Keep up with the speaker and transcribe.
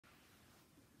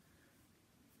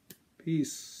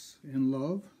Peace and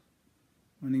love.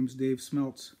 My name's Dave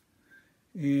Smeltz,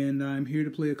 and I'm here to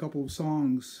play a couple of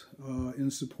songs in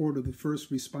support of the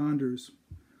first responders,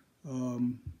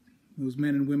 those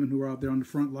men and women who are out there on the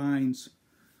front lines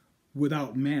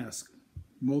without masks,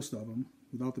 most of them,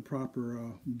 without the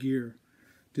proper gear,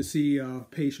 to see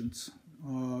patients.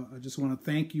 I just want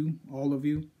to thank you, all of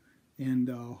you, and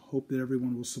hope that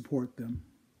everyone will support them.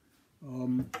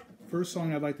 First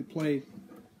song I'd like to play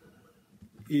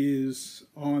is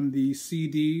on the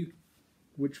CD,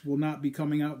 which will not be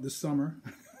coming out this summer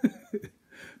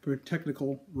for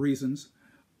technical reasons.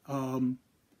 And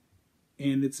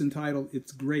it's entitled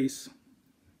It's Grace,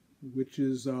 which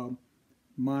is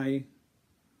my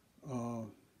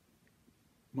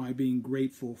being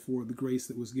grateful for the grace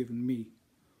that was given me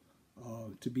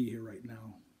to be here right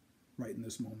now, right in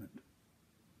this moment.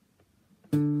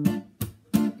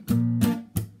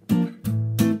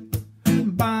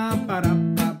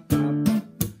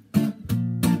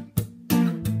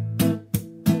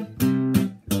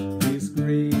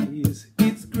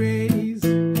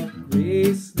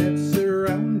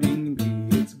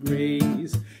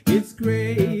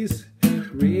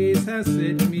 Grace has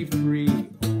set me free.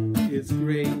 Oh, it's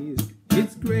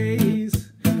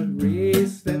grace,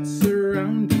 grace that's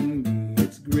surrounding me.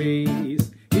 It's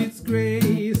grace,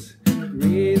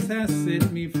 grace has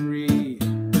set me free.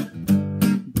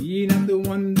 Be not the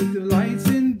one that delights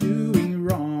in doing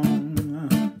wrong.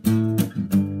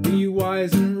 Be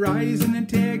wise and rise in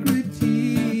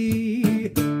integrity.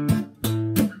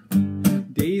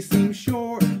 Days seem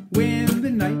short when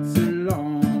the nights are long.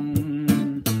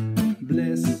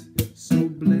 So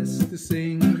blessed to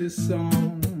sing this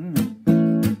song.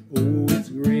 Oh, it's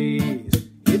grace,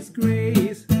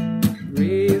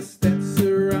 grace that's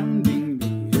surrounding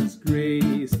me. It's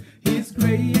grace,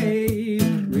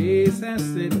 grace has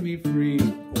set me free.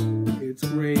 Oh, it's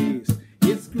grace,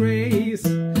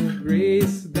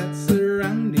 grace that's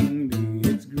surrounding me.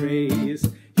 It's grace,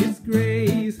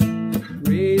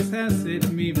 grace has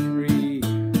set me free.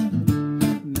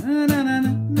 Na na na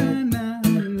na na na.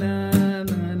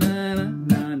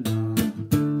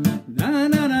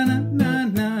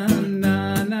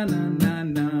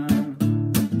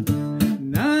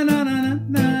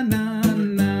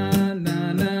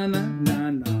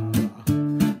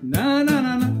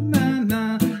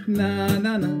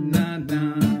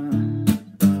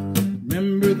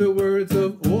 Remember the words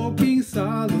of old King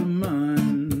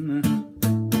Solomon.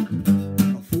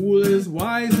 A fool is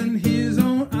wise in his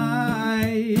own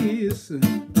eyes.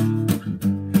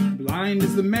 Blind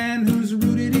is the man who's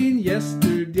rooted in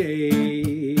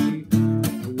yesterday.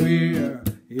 Where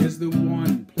is the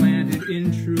one planted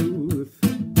in truth?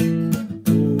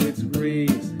 Oh, it's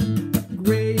grace,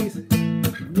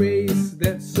 grace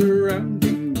that's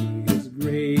surrounding me. It's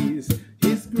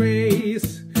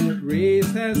grace,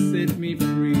 grace has set me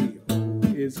free. Oh,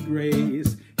 it's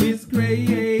grace,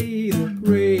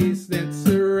 grace that's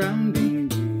surrounding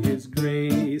me. It's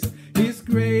grace,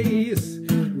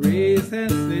 grace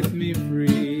has set me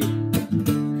free.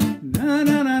 Na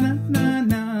na na na na na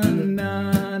na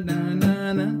na na na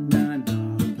na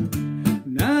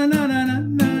na na na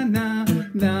na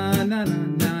na na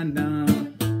na na.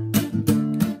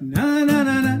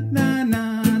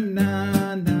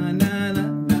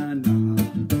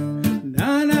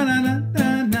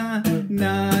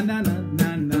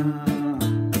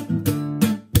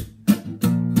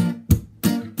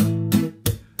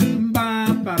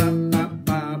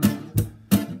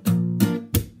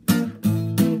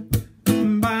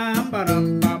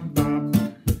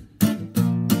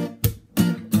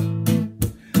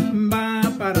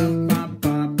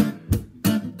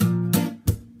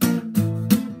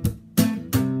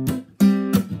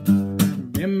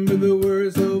 Remember the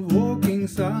words of old King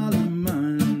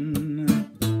Solomon.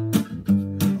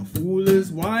 A fool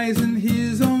is wise in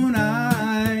his own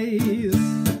eyes.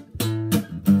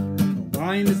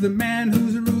 Blind is the man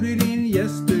who's rooted in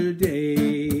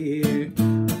yesterday.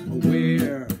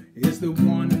 Where is the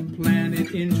one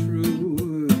planted in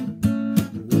truth?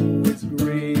 Oh, it's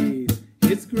grace,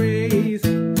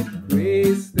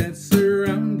 grace that's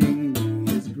surrounding me.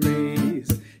 It's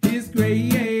grace,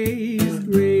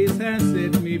 grace has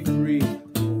set me free.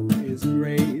 Oh, it's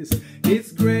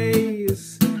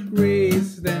grace,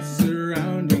 grace that's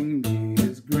surrounding me.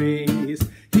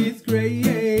 It's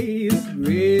grace,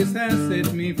 grace has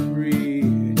set me free.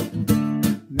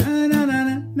 Na na na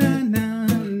na na na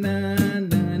na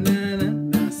na na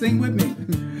na. Sing with me.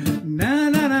 Na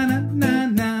na na na na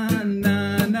na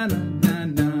na na na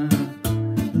na.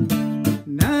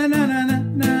 Na na na na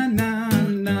na na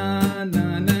na na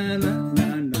na na na.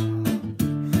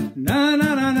 Na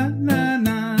na na na na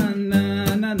na na.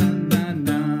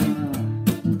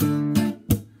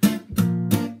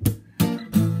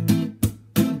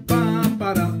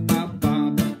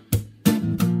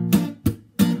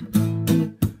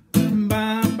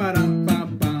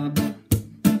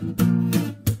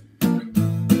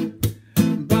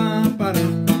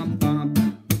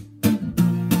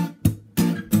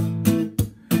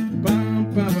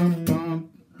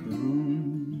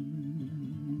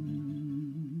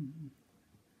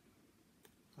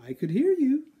 I could hear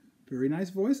you. Very nice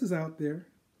voices out there.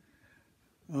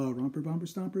 Romper, bomber,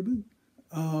 stomper, boo.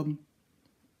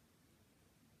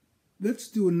 Let's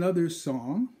do another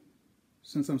song,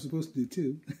 since I'm supposed to do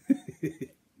two.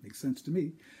 Makes sense to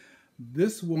me.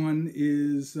 This one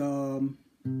is,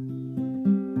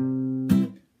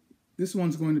 this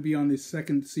one's going to be on the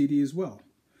second CD as well.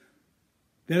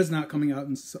 That is not coming out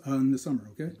in the summer,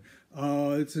 okay?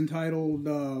 It's entitled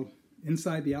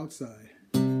Inside the Outside.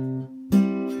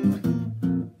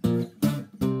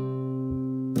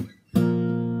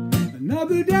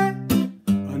 Another day,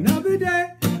 another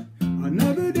day,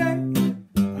 another day,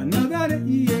 another day,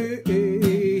 yeah.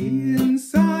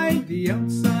 Inside the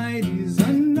outside is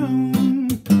unknown.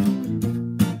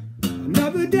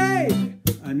 Another day,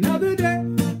 another day,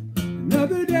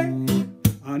 another day,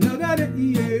 another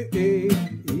day, yeah.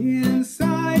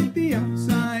 Inside the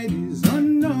outside is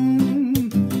unknown.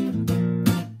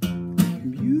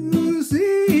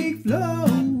 Music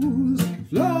flows,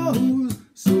 flows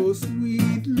so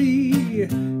sweetly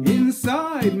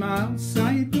inside my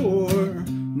outside door.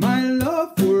 My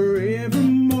love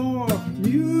forevermore.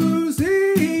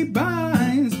 Music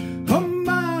binds a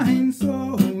mind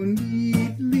so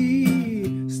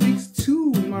neatly, sticks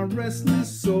to my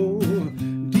restless soul.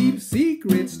 Deep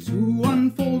secrets to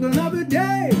unfold. Another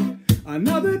day,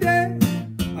 another day,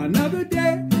 another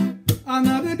day,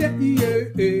 another day, yeah.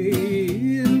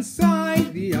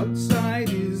 Inside the outside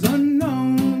is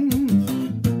unknown.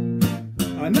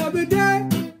 Another day,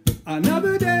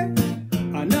 another day,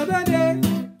 another day,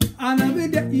 another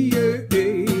day, yeah.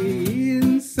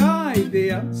 Inside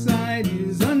the outside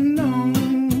is unknown.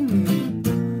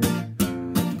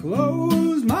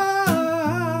 Close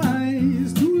my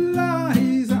eyes to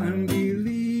lies I'm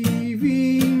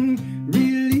believing,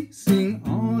 releasing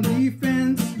all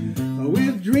defense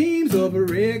with dreams of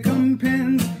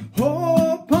recompense.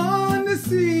 Hope on the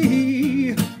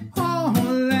sea, all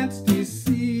that's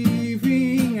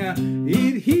deceiving.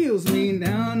 It heals me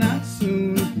now, not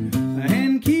soon,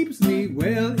 and keeps me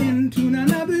well in tune.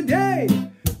 Another day,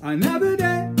 another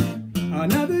day,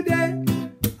 another day,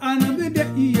 another day,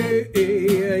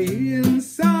 yeah.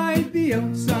 Inside the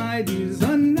outside is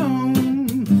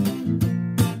unknown.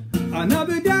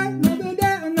 Another day, another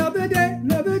day, another day,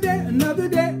 another day, another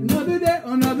day, another day,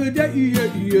 another day,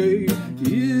 yeah, yeah.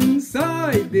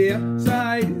 Inside the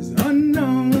outside is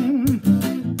unknown.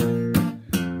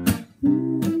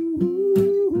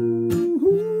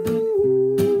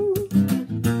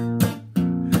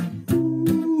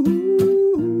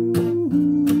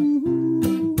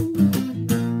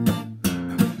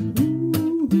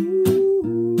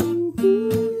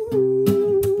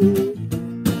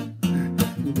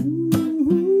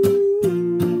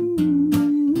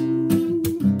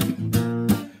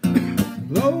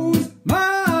 Close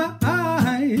my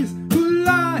eyes to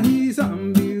lies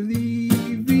I'm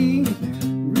believing,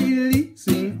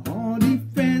 releasing all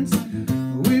defense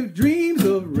with dreams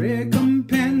of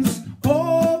recompense.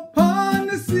 Hope on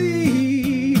the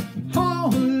sea, all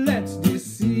that's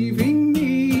deceiving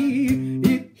me.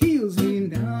 It heals me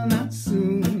now, not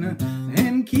soon,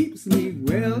 and keeps me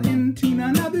well in tune.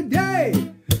 Another day,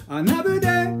 another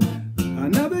day,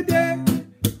 another day,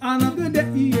 another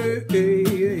day, yeah.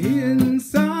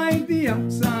 Inside the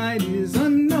outside is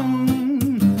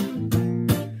unknown.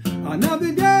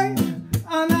 Another day,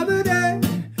 another day,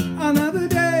 another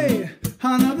day,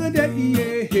 another day,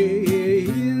 yeah.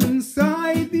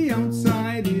 Inside the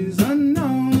outside is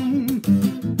unknown.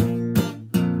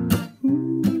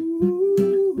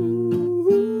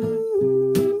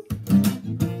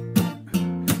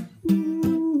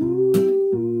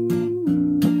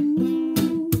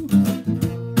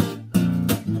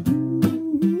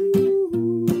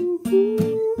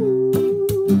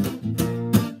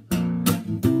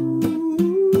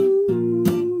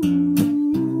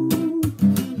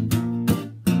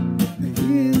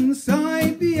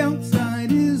 Inside the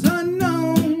outside is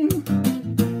unknown.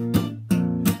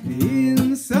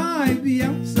 Inside the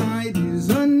outside.